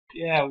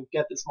Yeah, we've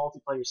got this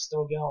multiplayer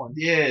still going.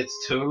 Yeah,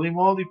 it's totally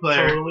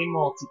multiplayer. Totally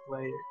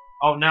multiplayer.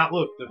 Oh, now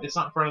look, it's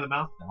not in front of the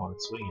mouth now.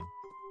 It's swinging.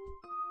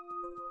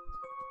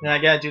 Now I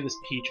gotta do this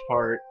Peach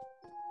part.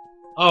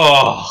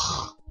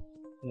 Oh,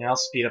 Yeah, I'll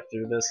speed up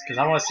through this because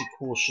I want to see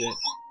cool shit.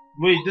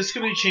 wait, this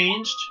could be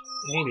changed?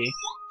 Maybe.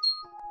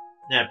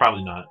 Yeah,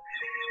 probably not.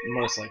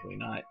 Most likely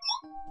not.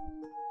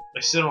 I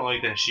still don't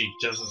like that she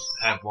doesn't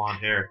have blonde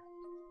hair.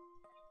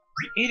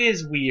 It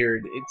is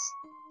weird. It's.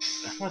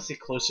 I want to say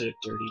closer to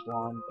dirty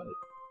blonde, but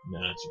No,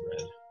 it's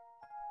red.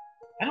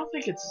 I don't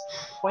think it's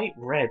quite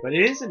red. But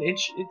it is an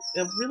inch. It's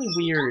a really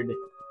weird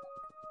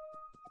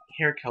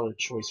hair color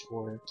choice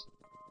for her.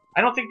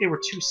 I don't think they were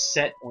too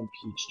set on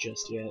Peach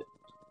just yet.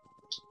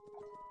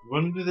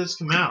 When did this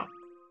come out?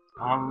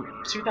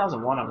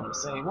 2001, I want to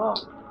say. Well,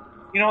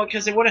 you know,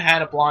 because they would have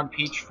had a blonde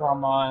Peach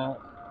from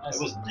That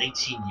was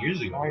 19 years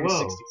ago. Mario Whoa.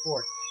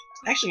 64.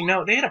 Actually,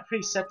 no, they had a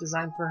pretty set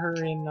design for her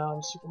in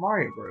Super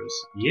Mario Bros.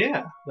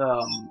 Yeah.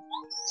 The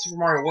Super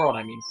Mario World,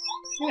 I mean.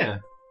 Yeah.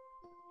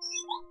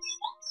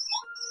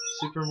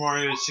 Super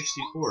Mario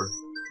 64.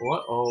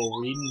 What? Oh,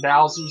 reading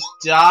Bowser's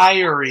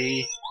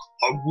Diary.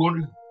 I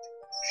want to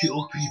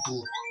kill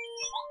people.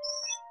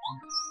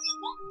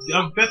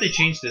 I bet they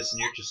changed this and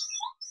you're just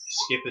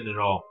skipping it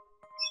all.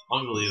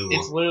 Unbelievable.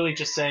 It's literally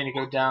just saying to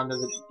go to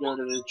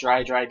the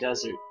dry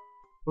desert.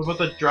 What about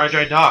the dry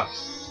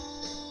docks?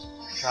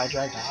 Dry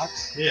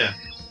docks? Yeah.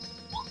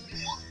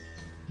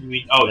 You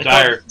mean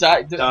dire?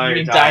 You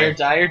mean dire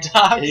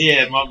docks?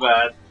 Yeah, my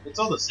bad. It's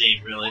all the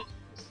same, really.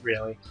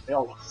 Really? They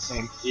all look the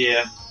same.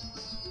 Yeah.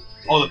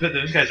 Oh,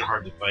 those guys are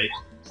hard to fight.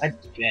 I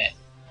bet.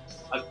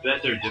 I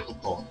bet they're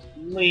difficult.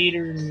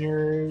 Later,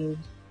 nerd.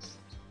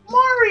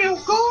 Mario,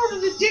 go to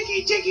the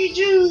Dicky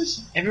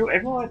Jews.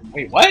 Everyone.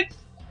 Wait, what?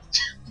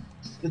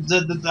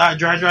 The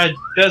dry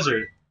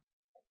desert.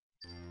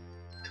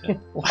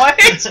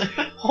 What?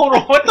 Hold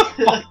on. What the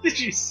fuck did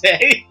you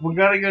say? We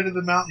gotta go to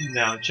the mountain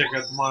now and check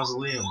out the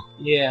mausoleum.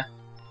 Yeah.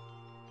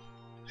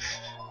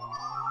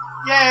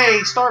 Yay!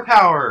 Star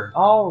power.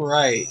 All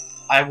right.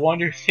 I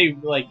wonder if they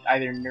like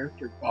either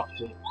nerfed or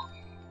buffed it.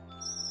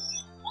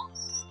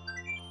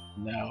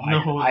 No,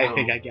 I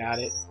think I got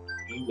it.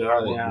 You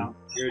got it. Yeah.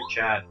 You're a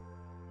Chad.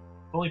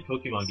 Only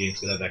Pokemon games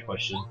could have that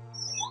question.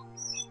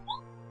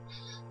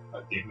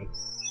 God damn it.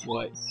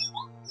 What?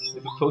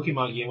 If a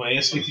Pokemon game, I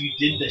asked if you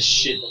did this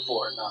shit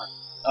before or not.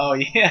 Oh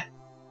yeah.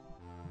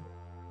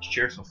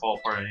 Chairs will fall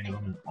apart at any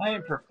moment. I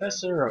am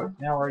Professor Oak.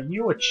 Now, are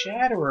you a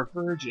Chad or a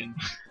virgin?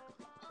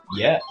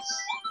 Yes.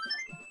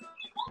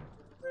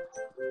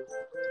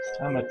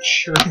 I'm a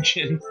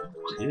churgeon.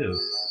 Ew.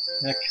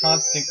 In a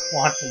constant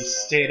quantum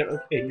state of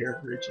okay, you're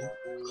a virgin.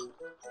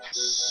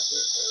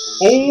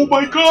 Oh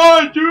my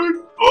god,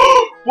 dude!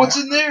 What's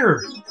in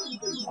there?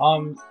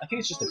 I think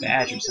it's just a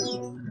badge or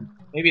something.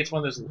 Maybe it's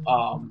one of those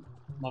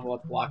level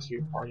up blocks for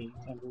your party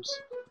members.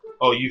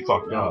 Oh, you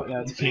fucked up.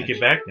 Yeah, You can't get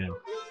back now.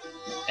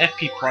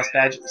 FP plus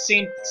badge.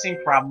 Same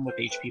problem with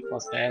HP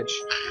plus badge.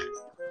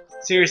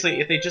 Seriously,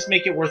 if they just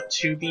make it worth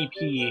 2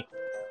 BP,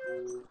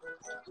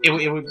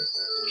 it would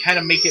kind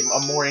of make it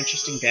a more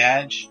interesting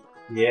badge.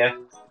 Yeah.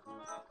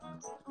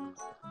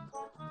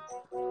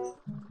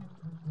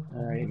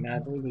 Alright, now I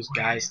believe there's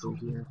guys through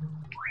here.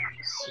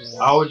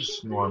 So, I would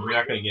just ignore him. You're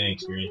not gonna get any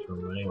experience from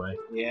him anyway.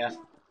 yeah,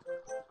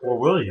 Or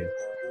will you?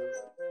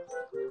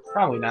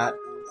 probably not.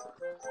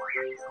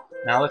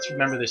 Now let's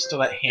remember there's still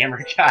that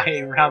hammer guy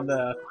around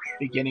the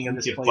beginning of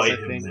this You can place, fight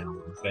I him think. now,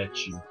 I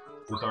bet you.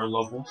 With our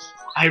levels.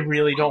 I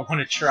really don't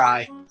want to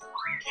try.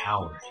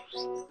 Coward.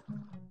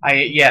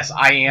 Yes,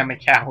 I am a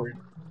coward.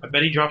 I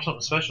bet he dropped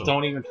something special.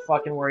 Don't even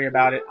fucking worry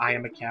about it. I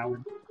am a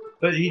coward.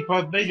 But he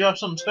probably dropped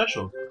something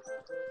special.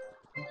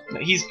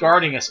 He's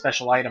guarding a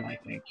special item, I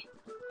think.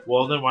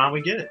 Well, then why don't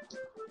we get it?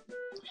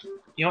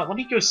 You know what? Let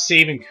me go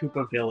save in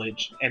Koopa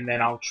Village, and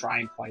then I'll try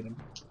and fight him.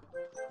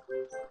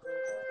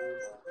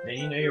 Man,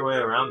 you know your way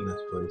around this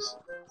place.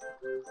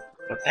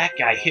 But that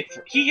guy hit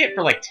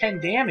for like 10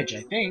 damage,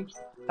 I think.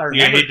 If I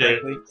Yeah, remember he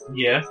did.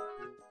 correctly. Yeah.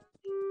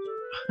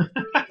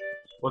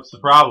 What's the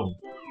problem?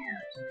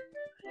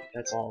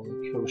 That's all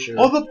kosher.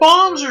 Oh, the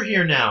bombs are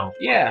here now!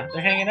 Yeah,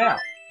 they're hanging out.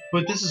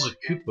 But this is a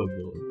Koopa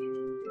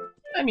village.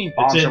 I mean,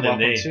 bombs in are the welcome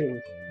name.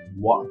 too.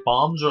 What?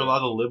 Bombs are allowed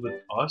to live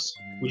with us?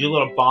 Would you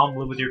let a bomb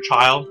live with your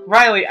child?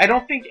 Riley, I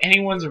don't think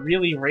anyone's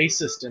really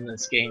racist in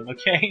this game,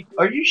 okay?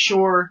 Are you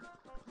sure?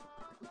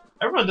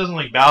 Everyone doesn't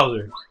like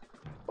Bowser.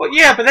 Well,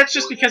 yeah, but that's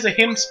just because of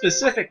him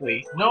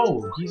specifically.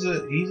 No, he's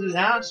an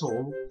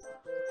asshole.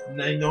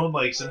 And no one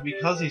likes him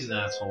because he's an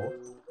asshole.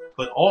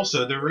 But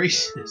also, they're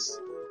racist.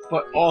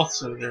 But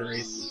also they're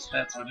racist,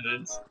 that's what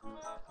it is.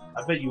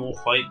 I bet you won't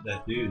fight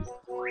that dude.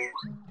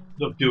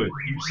 Look, do it.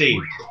 You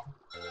saved.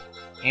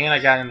 And I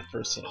got in the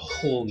first hit.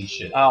 Holy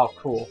shit. Oh,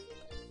 cool.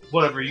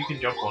 Whatever, you can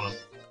jump on him.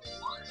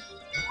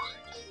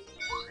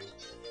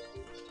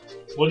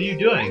 What are you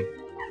doing?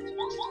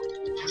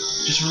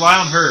 Just rely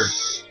on her.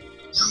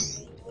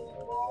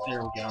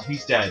 There we go.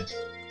 He's dead.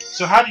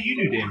 So how do you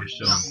do damage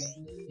to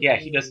him? Yeah,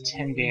 he does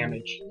 10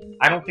 damage.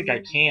 I don't think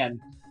I can.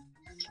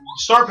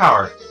 Star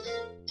power.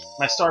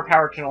 My star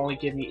power can only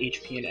give me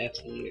HP and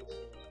FP,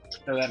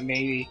 so that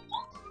maybe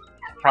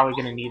probably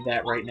gonna need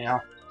that right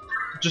now.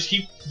 Just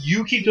keep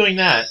doing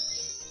that.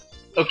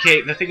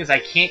 Okay, the thing is I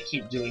can't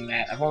keep doing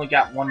that. I've only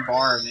got 1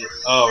 bar of it.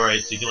 Oh right,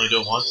 so you can only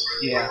do it once.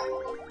 Yeah.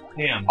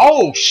 Damn.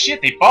 Oh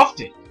shit, they buffed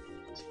it.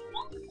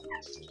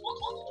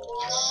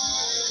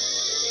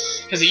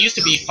 Because it used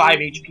to be 5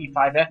 HP,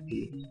 5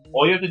 FP.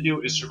 All you have to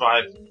do is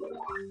survive.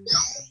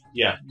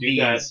 Yeah, do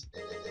that.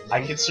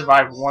 I can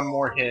survive 1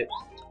 more hit.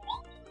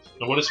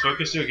 And what does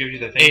focus do? It gives you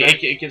the thing.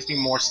 It gives me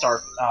more star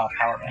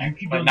power back,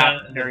 keep but doing not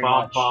that, and very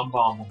bomb, much.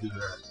 Bomb will do the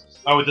rest.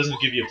 Oh, it doesn't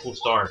give you a full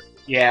star.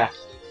 Yeah.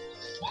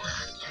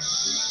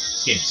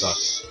 This game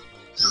sucks.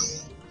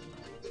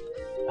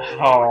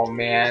 Oh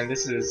man,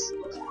 this is.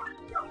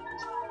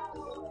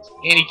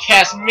 And he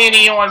cast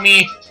Mini on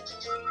me.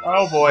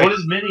 Oh boy. What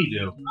does Mini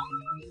do?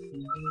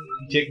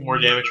 You take more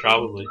damage,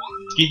 probably.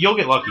 You'll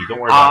get lucky. Don't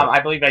worry about it.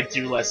 I believe I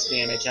do less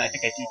damage, and I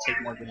think I do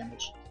take more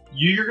damage.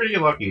 You're gonna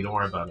get lucky. Don't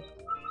worry about it.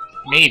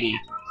 Maybe.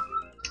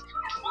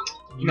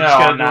 You No, just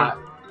gotta I'm not.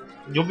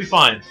 You'll be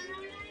fine.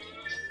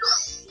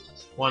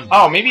 One.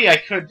 Oh, maybe I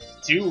could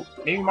do.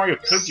 Maybe Mario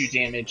could do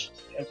damage.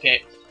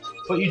 Okay.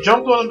 But you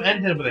jumped on him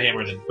and hit him with a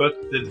hammer, and both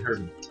didn't hurt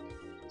him.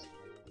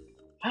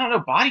 I don't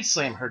know. Body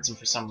Slam hurts him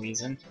for some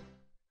reason.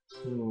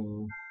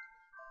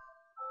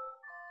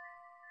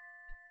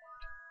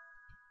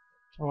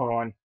 Hold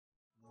on.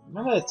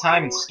 Remember the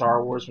time in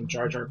Star Wars when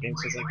Jar Jar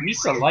Binks was like,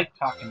 Misa liked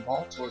cock and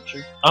ball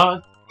torture?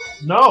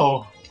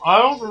 No. I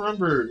don't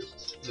remember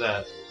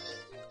that.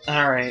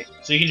 Alright.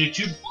 So you can do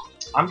 2...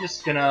 I'm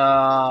just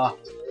gonna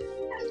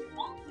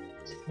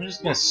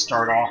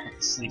start off with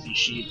the Sleepy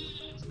Sheep.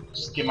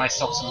 Just give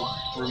myself some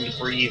room to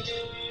breathe.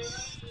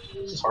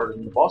 This is harder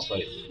than the boss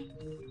fight.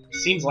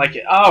 Seems like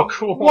it. Oh,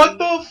 cool. What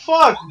the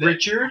fuck,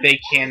 Richard? They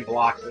can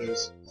block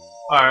those.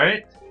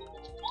 Alright.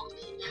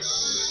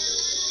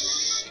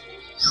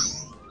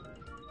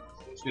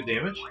 It's good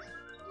damage.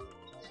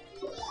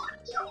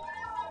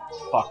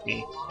 Fuck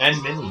me.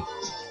 And Mini.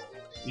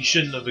 You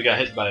shouldn't have got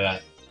hit by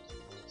that.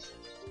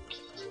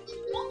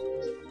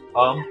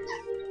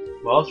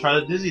 Well, try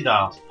the Dizzy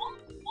Dial.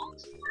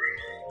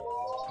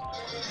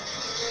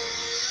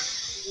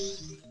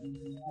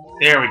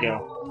 There we go.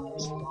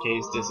 Okay,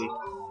 he's dizzy.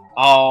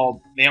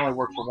 Oh, they only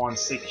work for 1.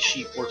 Sleepy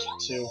Sheep works for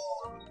 2.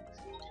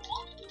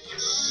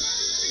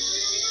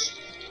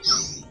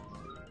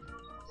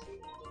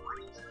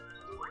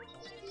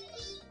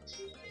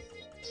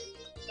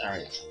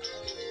 Alright.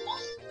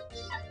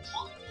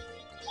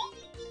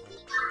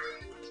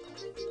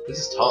 This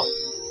is tough.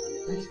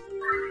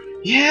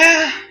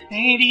 Yeah,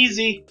 ain't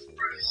easy.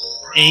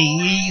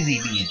 Ain't easy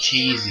being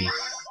cheesy.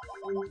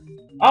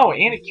 Oh,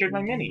 and it cured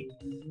my Mini.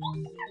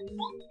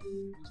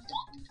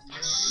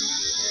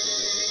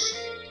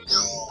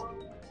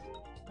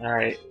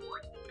 Alright.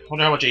 I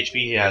wonder how much HP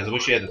he has. I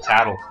wish he had the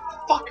tattle.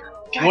 Fucker!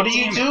 God What are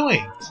damn you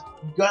doing?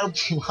 You gotta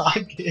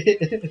block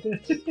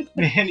it.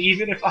 Man,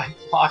 even if I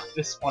block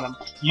this one, I'm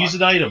Use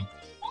an item.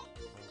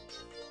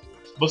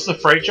 What's the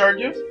Fright Jar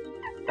do?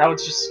 that would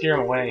just scare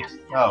him away.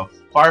 Oh,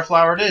 Fire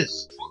Flower it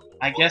is.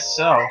 I guess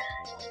so.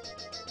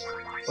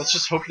 Let's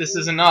just hope this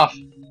is enough.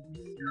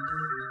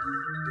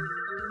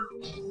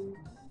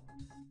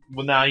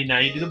 Well, now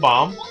you do the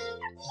bomb.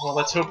 Well,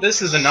 let's hope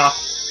this is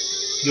enough.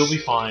 You'll be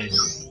fine.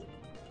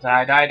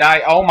 Die, die,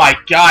 die. Oh my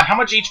god, how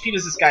much HP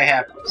does this guy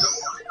have?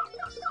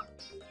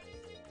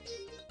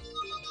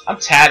 I'm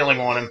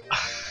tattling on him.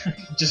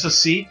 Just a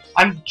C?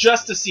 I'm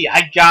just a C.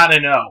 I gotta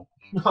know.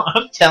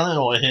 I'm telling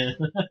on him.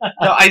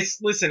 No,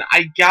 listen,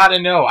 I gotta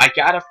know. I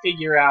gotta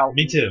figure out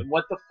Me too.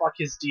 what the fuck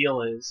his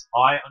deal is.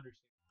 I understand.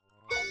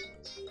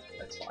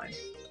 That's fine.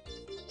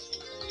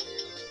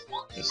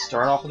 Just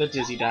start off with a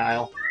Dizzy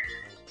Dial.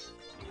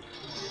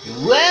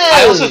 Whoa!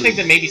 I also think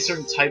that maybe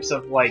certain types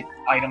of like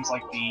items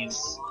like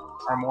these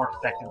are more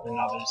effective than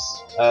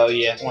others Oh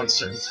yeah. on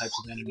certain types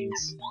of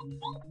enemies.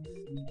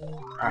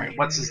 Alright,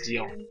 what's his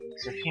deal?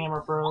 So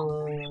Hammer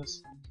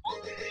Bros.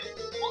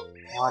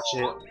 Watch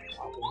it.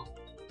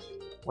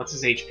 What's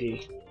his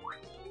HP?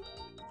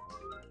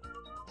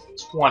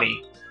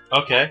 20.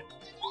 Okay.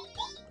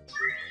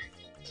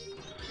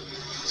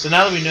 So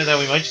now that we know that,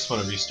 we might just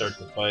want to restart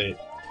the fight.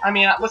 I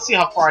mean, let's see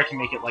how far I can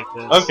make it like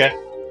this. Okay.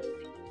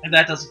 If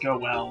that doesn't go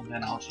well,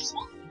 then I'll just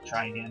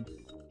try again.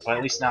 But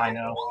at least now I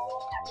know.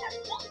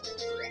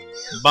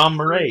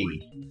 Bomberay.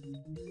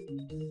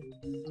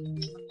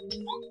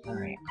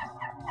 Alright.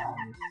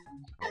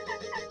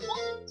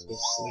 Let's go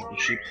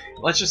Sleepy Sheep.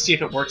 Let's just see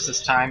if it works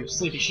this time. If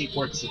Sleepy Sheep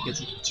works, it gets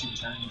it for 2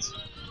 turns.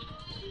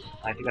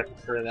 I think I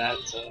prefer that.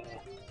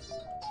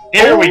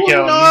 There we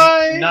go!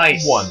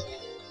 Nice! 1.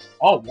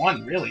 Oh,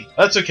 1, really?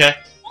 That's okay.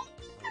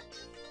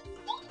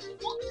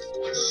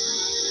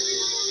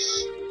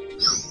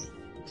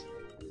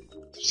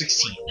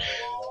 $16.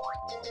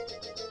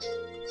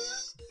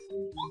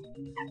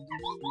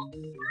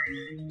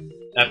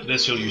 After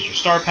this, you'll use your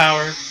star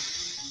power,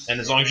 and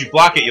as long as you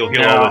block it, you'll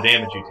heal all the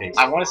damage you take.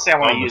 I want to say I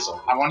want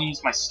to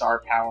use my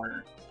star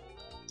power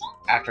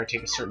after I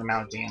take a certain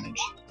amount of damage.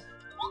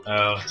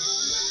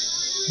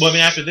 Well, I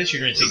mean, after this,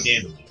 you're going to take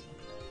damage.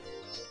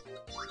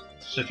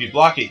 So if you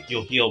block it,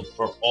 you'll heal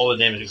for all the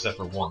damage except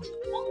for 1.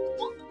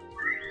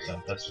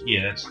 So that's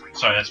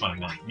sorry, that's what I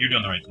meant. You're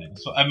doing the right thing.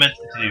 So I meant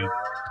to do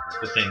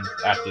the thing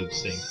after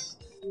this thing.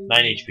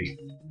 9 HP.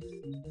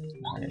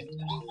 Alright.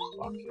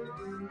 Fuck.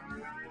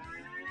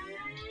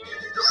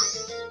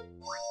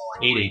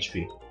 8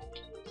 HP.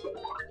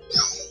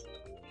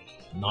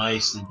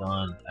 Nicely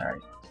done.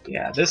 Alright.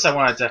 Yeah, this I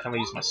want to definitely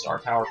use my star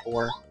power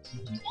for.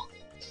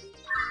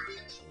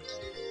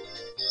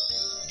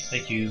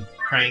 Thank you,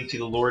 praying to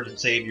the Lord and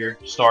Savior,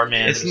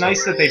 Starman. It's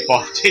nice that they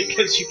buffed it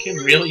because you can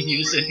really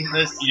use it in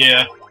this.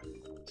 Yeah.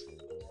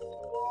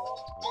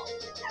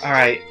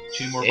 Alright.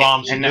 2 more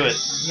bombs to do it.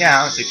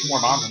 Yeah, I would say 2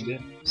 more bombs and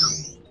good.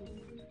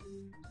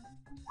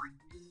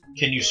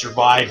 Can you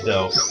survive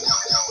though?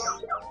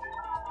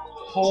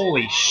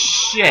 Holy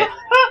shit!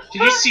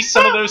 Did you see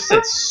some of those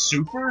said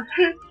super?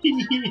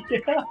 Yeah.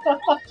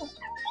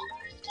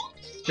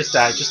 Just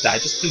die,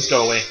 just please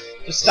go away.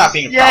 Just stop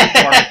being a problem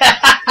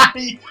for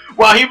me.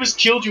 Wow, he almost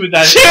killed you with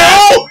that.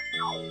 Chill!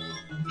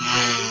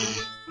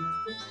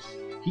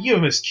 He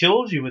almost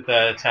killed you with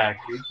that attack,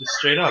 dude. Just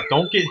straight up.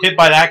 Don't get hit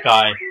by that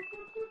guy.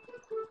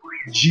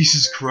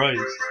 Jesus Christ.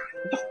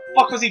 What the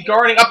fuck was he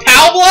guarding? A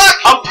POW block?!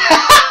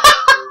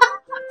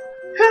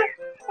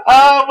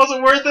 It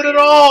wasn't worth it at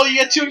all. You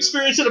get 2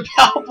 experience in a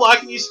POW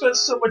block and you spent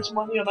so much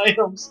money on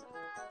items.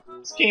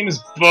 This game is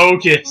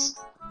bogus.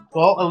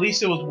 Well, at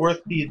least it was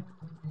worth the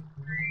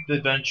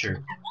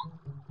adventure.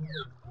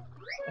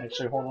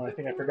 Actually, hold on. I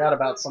think I forgot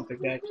about something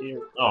back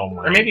here. Oh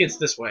my. Or maybe it's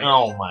this way.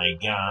 Oh my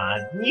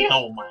god.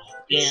 Oh my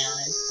god.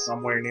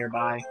 Somewhere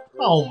nearby.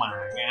 Oh my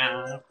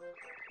god.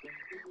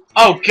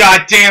 Oh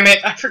god damn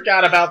it! I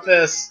forgot about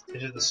this.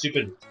 Is it the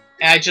stupid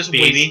I just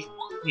baby?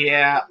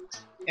 Yeah.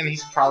 And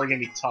he's probably gonna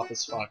be tough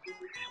as fuck.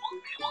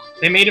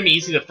 They made him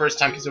easy the first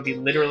time because it would be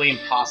literally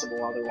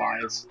impossible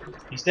otherwise.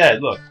 He's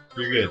dead. Look,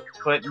 you're good.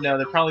 But no,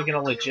 they're probably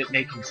gonna legit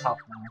make him tough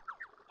now.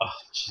 Oh,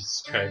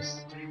 Jesus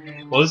Christ.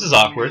 Well, this is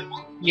awkward.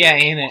 Yeah,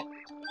 ain't it?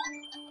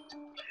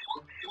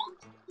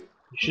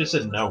 You should have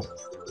said no.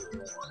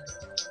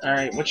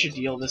 Alright, what's your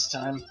deal this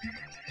time?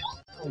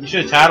 You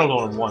should have tattled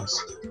on him once.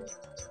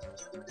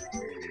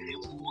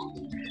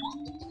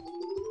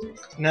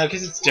 No,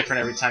 because it's different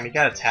every time. You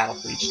gotta tattle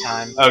for each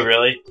time. Oh,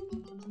 really?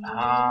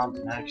 No,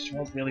 because you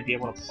won't really be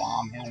able to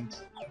bomb him.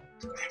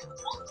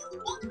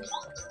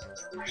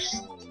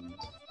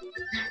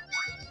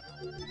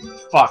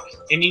 Fuck.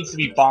 It needs to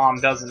be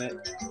bombed, doesn't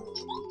it?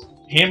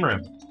 Hammer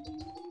him.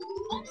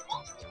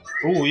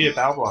 Ooh, yeah,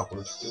 power block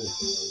works too.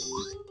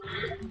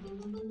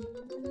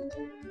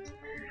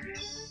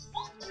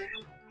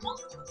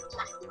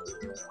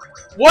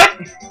 What?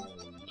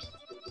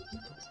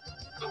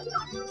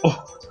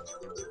 Oh.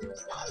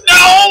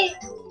 No!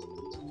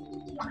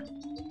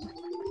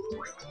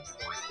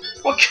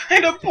 What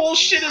kind of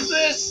bullshit is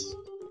this?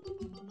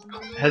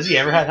 Has he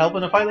ever had help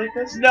in a fight like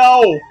this?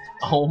 No!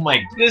 Oh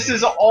my. This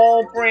is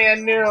all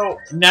brand new.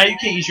 Now you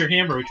can't use your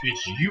hammer, which means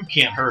you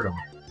can't hurt him.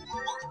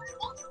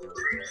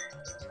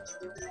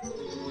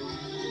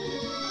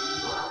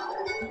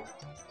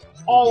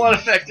 All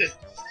unaffected.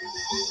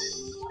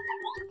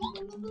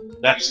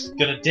 That's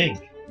gonna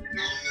dink.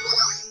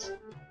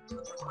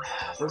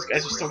 Those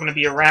guys are still gonna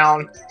be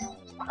around.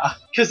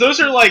 Because those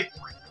are like...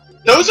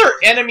 Those are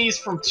enemies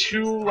from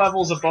 2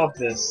 levels above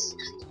this.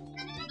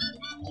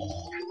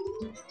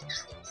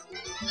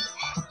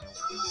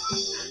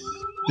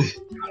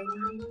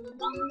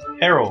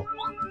 Harold.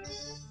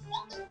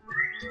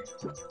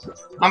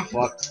 I'm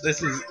fucked.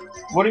 This is...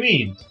 What do you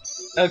mean?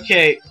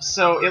 Okay,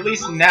 so at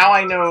least now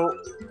I know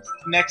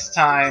next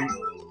time...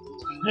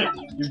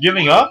 You're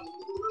giving up?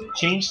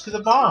 Change to the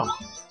bomb.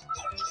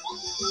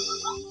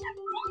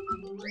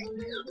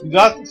 You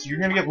got this. You're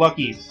gonna get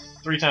lucky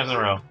 3 times in a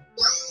row.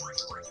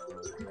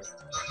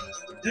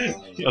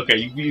 Okay,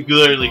 you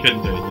literally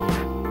couldn't do it.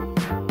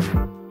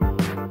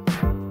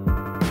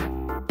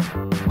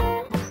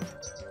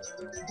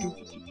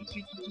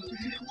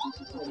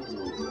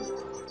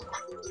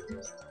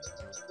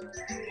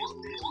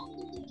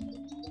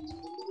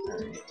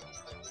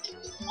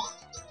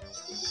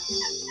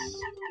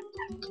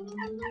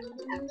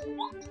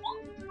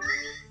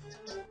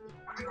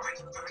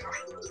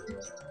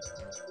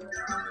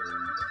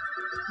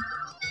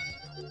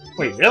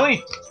 Wait,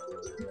 really?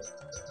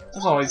 I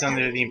was always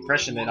under the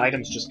impression that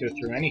items just go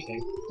through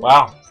anything.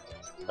 Wow.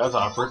 That was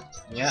awkward.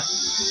 Yeah.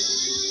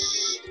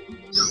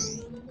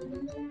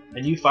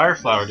 And you fire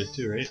flowered it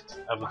too, right?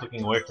 I was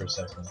looking away for a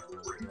second.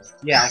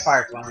 Yeah, I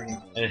fire flowered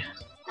it.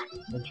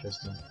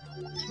 Interesting.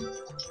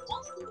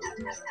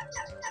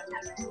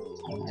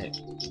 Alright.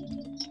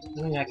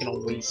 Really not gonna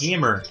waste...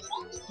 Hammer.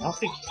 I don't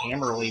think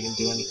hammer will even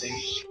do anything.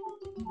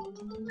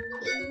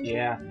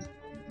 Yeah.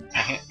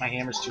 My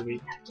hammer's too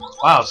weak.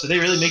 Wow, so they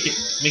really make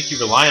you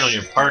reliant on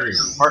your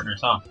partners,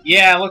 huh?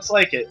 Yeah, it looks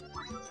like it.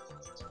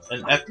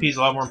 And FP is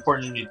a lot more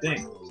important than you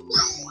think.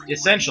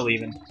 Essential,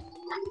 even.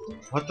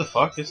 What the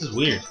fuck? This is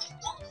weird.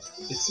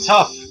 It's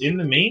tough. In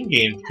the main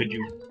game, could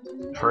you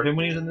hurt him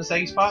when he was in this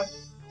egg spot?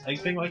 Egg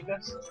thing like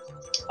this?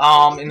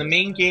 In the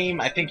main game,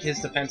 I think his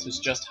defense was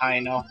just high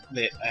enough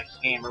that a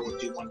hammer would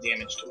do 1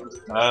 damage to him.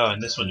 Oh,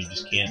 and this one you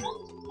just can't.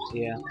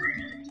 Yeah.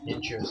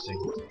 Interesting.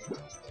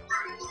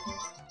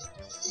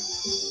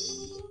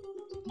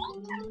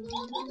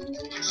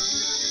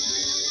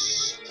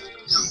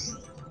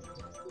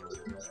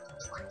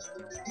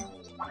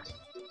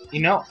 You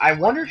know, I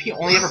wonder if he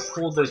only ever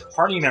pulled those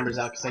party members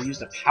out because I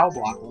used a POW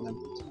block on him.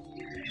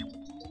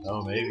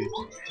 Oh, maybe.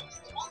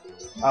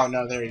 Oh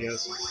no, there he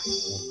goes.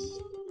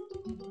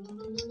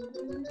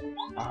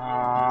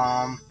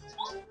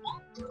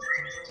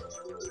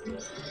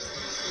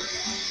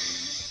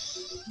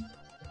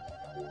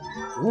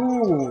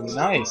 Ooh,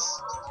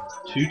 nice.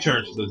 2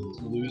 turns for the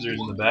losers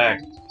in the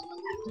back.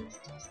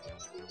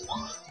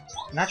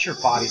 I'm not sure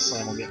Body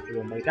Slam will get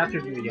through him, but he got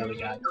through the other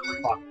guy.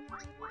 Fuck.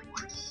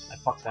 I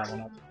fucked that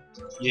one up.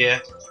 Yeah.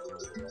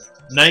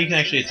 Now you can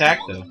actually attack,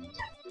 though.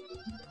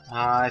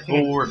 I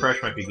think. Oh,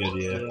 refresh might be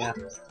good, yeah. Yeah.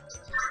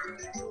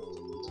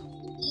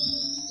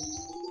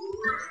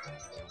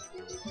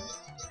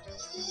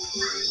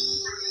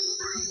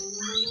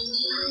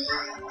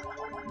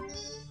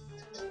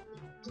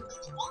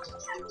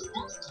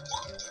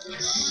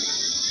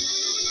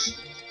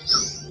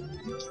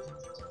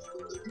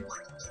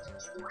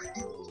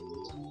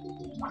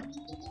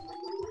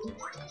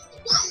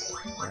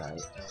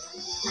 Right.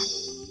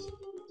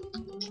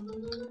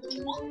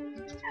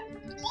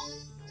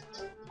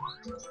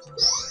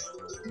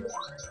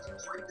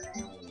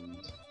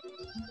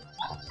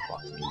 Oh,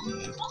 fuck me,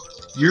 man.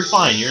 You're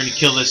fine. You're gonna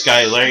kill this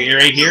guy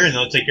right here, and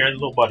they'll take care of the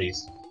little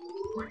buddies.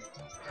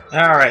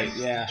 Alright,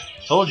 yeah.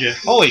 Told you.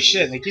 Holy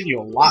shit, and they give you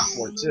a lot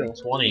for it, too.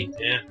 20,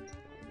 yeah.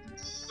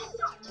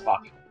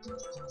 Fuck.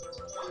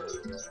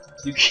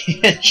 You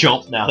can't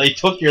jump now. They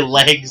took your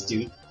legs,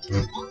 dude.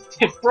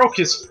 It broke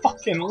his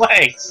fucking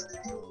legs!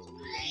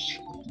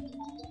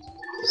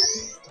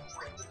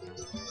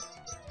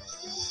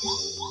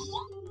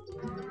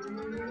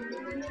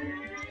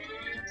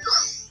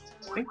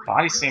 I think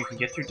Body Slam can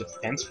get through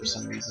defense for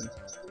some reason.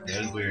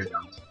 That is weird.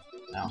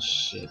 Oh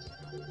shit.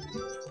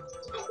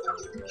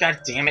 God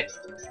damn it.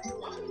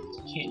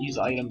 Can't use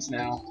items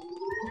now.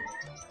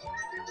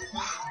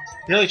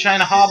 Really trying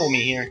to hobble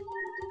me here.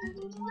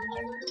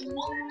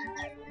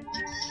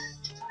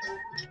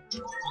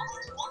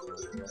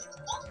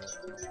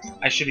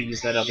 I should have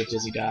used that other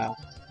Dizzy Dial.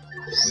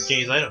 You can't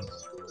use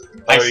items.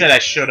 I said I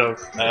should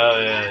have. Oh,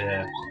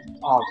 yeah,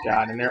 Oh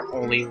god, and they're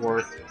only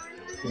worth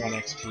 1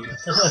 XP.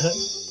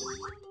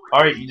 yeah.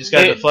 Alright, you just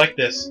gotta deflect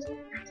this.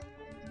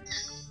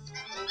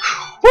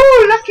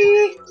 Woo,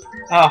 lucky!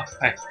 Oh,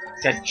 I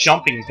got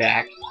jumping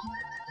back.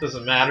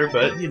 Doesn't matter,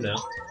 but, you know.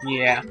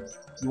 Yeah.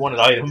 You wanted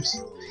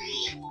items.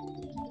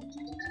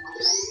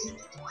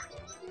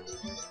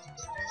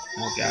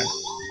 Oh god.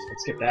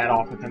 Let's get that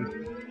off of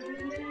him.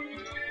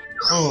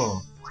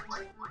 Oh.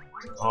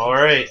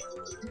 Alright.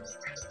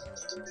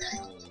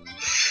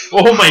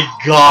 Oh my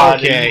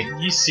god! Okay.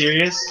 Are you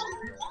serious?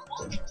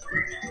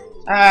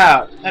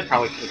 Ah, that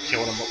probably could have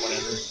killed him, but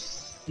whatever.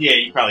 Yeah,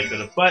 you probably could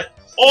have, but...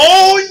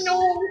 Oh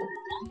no!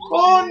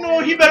 Oh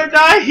no, he better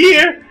die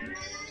here!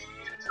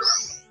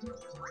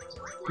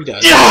 He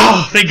does.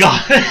 Yeah! Thank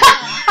God!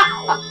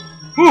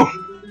 Whew!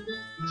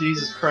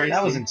 Jesus Christ.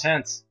 That was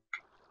intense.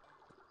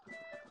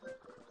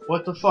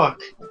 What the fuck?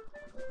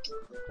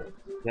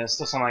 Yeah, it's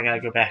still something I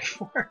gotta go back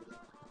for.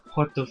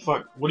 What the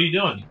fuck? What are you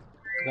doing?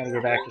 I gotta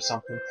go back for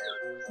something.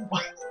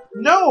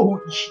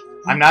 No!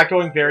 I'm not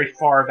going very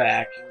far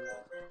back.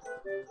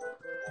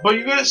 But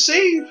you're gonna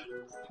save!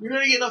 You're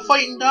gonna get in a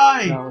fight and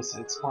die! No,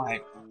 it's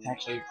fine.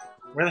 Actually,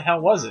 where the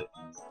hell was it?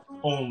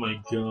 Oh my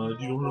god,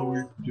 you don't know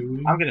what you're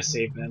doing? I'm gonna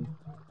save then.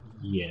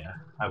 Yeah,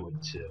 I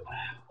would too.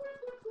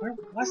 Where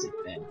was it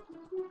then?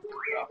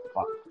 Oh,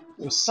 fuck.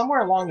 It was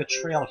somewhere along the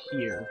trail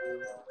here.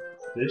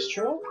 This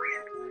trail?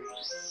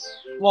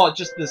 Well,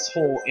 just this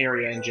whole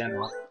area in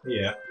general.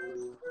 Yeah.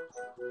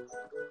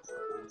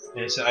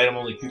 And it's an item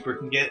only Cooper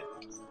can get?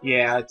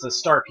 Yeah, it's a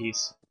star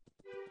piece.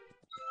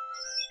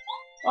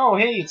 Oh,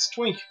 hey, it's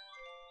Twink.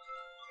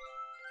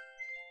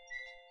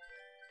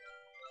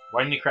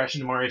 Why didn't he crash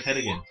into Mario's head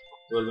again?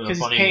 It would have been a Because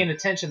he's funny paying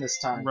attention this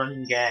time.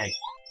 running gag.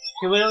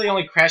 He literally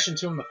only crashed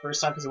into him the first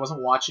time because he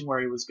wasn't watching where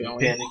he was going.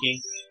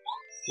 Panicking.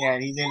 Yeah,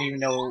 and he didn't even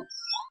know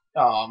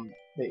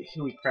that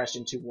who he crashed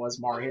into was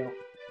Mario.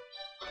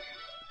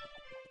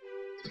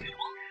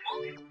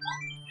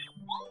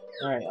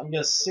 Alright, I'm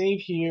gonna save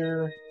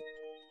here.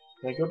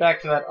 I'm gonna go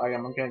back to that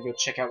item. I'm gonna go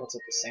check out what's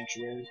at the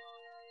sanctuary.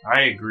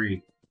 I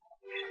agree.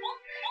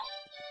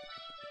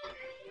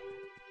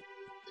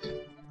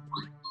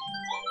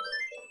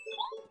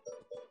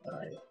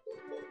 Alright.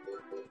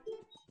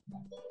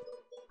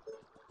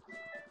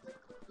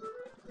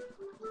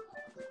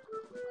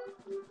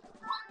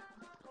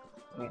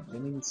 Man, I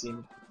didn't even see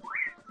me.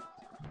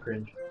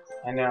 Cringe.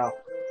 I know.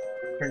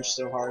 Cringe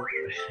so hard.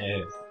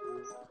 Hey.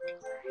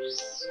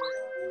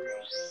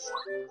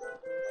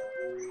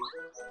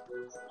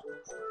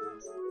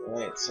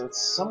 Alright, so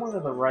it's somewhere to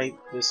the right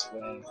this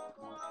way.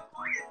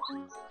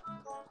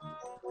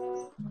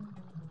 I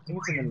think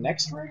it's in the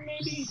next room,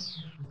 maybe?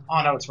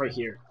 Oh no, it's right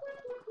here.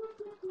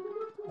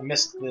 I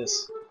missed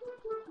this.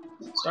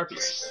 Star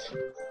piece.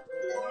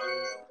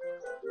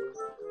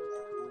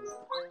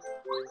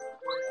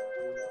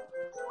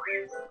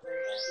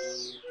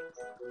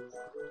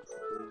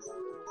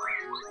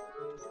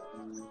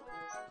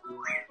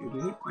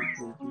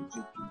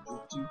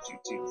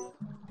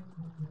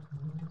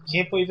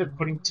 Can't believe they're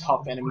putting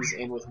tough enemies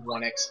in with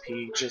 1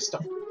 XP just to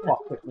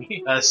fuck with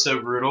me. That's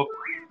so brutal.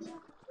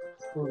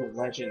 Brutal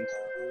legend.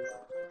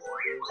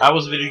 How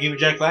was Video Game with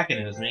Jack Black in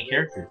it as main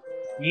character?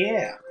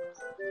 Yeah.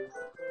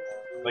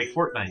 Like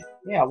Fortnite.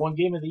 Yeah, won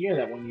Game of the Year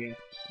that one year.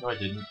 No, I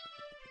didn't.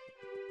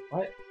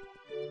 What?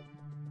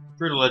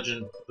 Brutal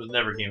Legend was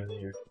never Game of the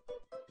Year.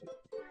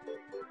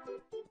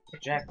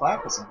 Jack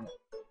Black was in it.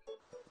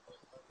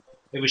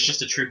 It was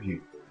just a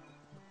tribute.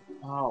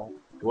 Oh.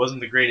 It wasn't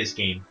the greatest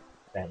game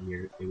that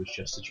year. It was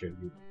just a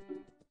tribute.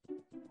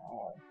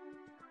 Oh.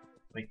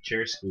 Like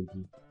Chair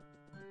Squeaky.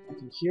 I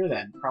can hear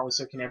that, and probably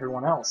so can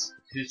everyone else.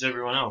 Who's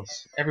everyone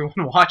else?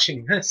 Everyone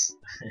watching this.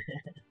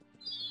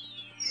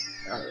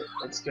 Alright,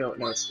 let's go.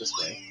 No, it's this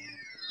way.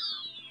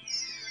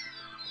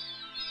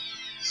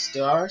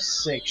 Star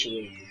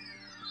Sanctuary.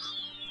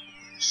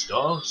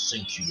 Star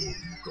Sanctuary,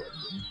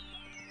 Guardian.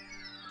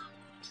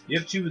 You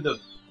have 2 of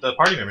the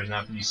party members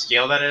now. Can you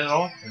scale that at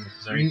all?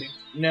 Is there anything?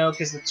 No,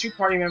 because the 2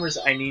 party members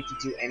I need to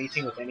do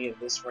anything with any of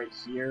this right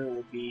here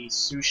will be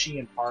Sushi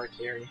and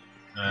Parakarry.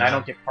 And I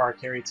don't get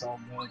Parakarry till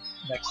the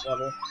next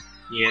level.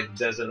 Yeah, the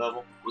desert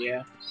level.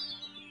 Yeah.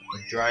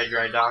 Like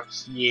dry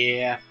docks.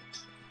 Yeah.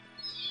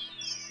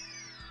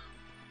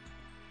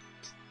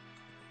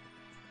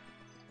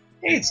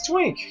 Hey, it's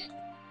Twink!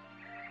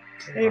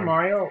 Hey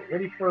Mario,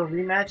 ready for a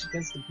rematch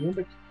against the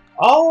Goomba?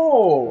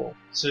 Oh!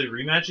 So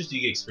rematches, do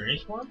you get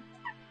experience for them?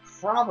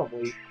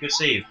 Probably. Go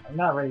save. I'm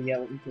not ready yet,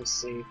 let me go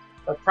save.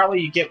 But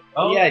probably you get,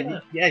 Oh, yeah,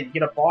 you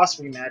get a boss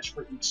rematch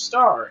for each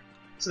star.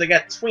 So they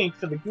got Twink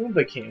for the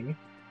Goomba King,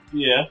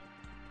 Yeah.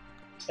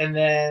 and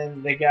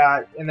then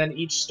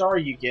each star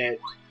you get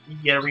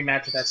a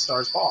rematch with that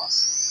star's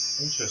boss.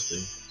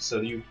 Interesting.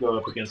 So you go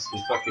up against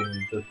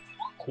the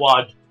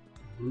quad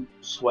brute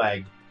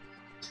swag.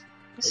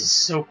 This is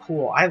so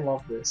cool. I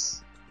love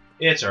this.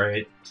 It's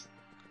alright.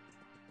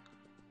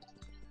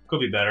 Could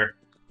be better.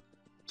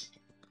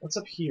 What's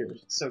up here?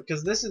 So,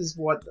 because this is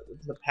what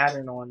the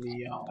pattern on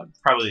the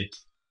Probably.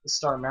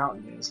 Star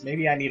Mountain is.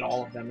 Maybe I need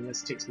all of them, and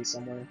this takes me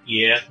somewhere.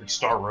 Yeah, like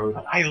Star Road.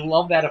 But I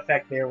love that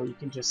effect there, where you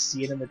can just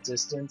see it in the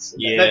distance.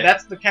 Yeah.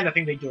 That's the kind of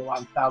thing they do a lot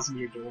in Thousand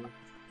Year Door.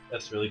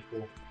 That's really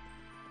cool.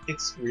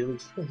 It's really,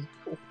 really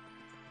cool.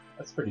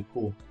 That's pretty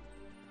cool.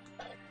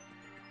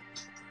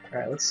 All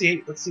right, let's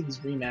see these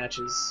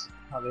rematches,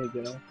 how they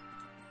go.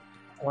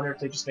 I wonder if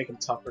they just make them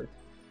tougher.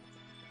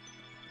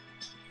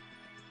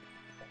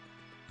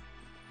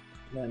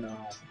 Then,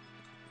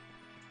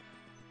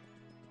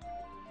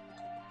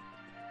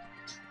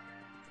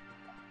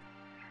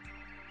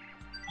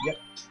 yep.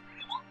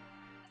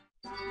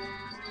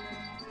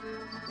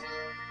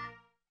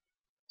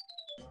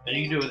 And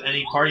you can do it with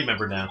any party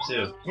member now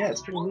too. Yeah,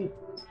 it's pretty neat.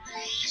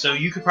 So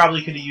you could have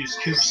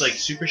used Coop's like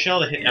Super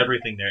Shell to hit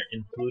everything there,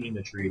 including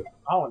the tree.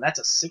 Oh, and that's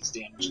a 6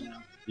 damage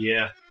now.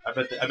 Yeah, I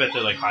bet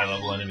they're like high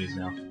level enemies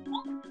now.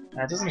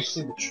 That doesn't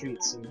include the tree,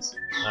 it seems.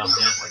 Oh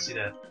man, I see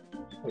that.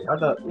 Wait,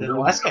 did the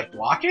last guy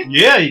block it?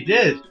 Yeah, he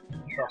did.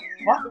 The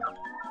fuck?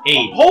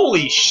 8.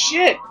 Holy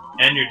shit!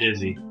 And you're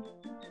dizzy.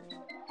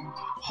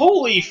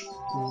 Holy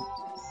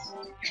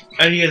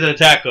And he has an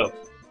attack up.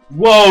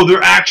 Whoa,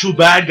 they're actual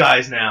bad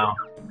guys now.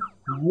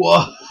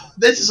 Whoa,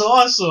 this is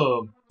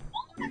awesome.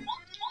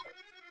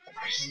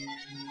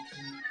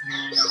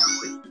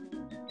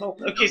 Oh,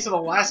 okay, so the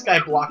last guy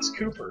blocks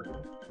Cooper.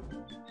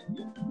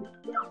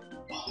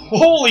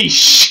 Holy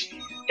shit!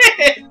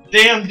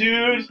 Damn,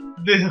 dude.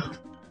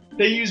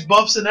 They use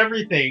buffs and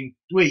everything.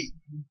 Wait,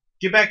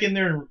 get back in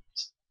there and...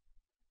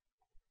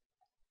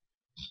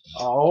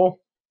 Oh.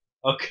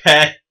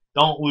 Okay,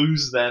 don't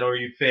lose then or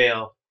you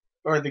fail.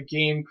 Or the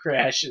game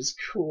crashes.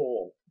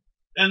 Cool.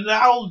 And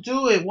that'll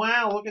do it.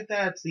 Wow, look at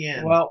that. It's the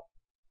end. Well,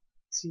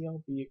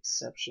 TLB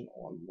exception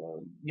on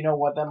load. You know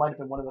what? That might have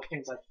been one of the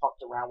things I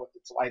fucked around with.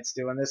 That's why it's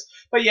doing this.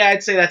 But yeah,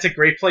 I'd say that's a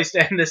great place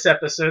to end this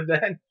episode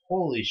then.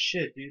 Holy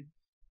shit, dude.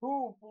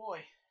 Oh boy.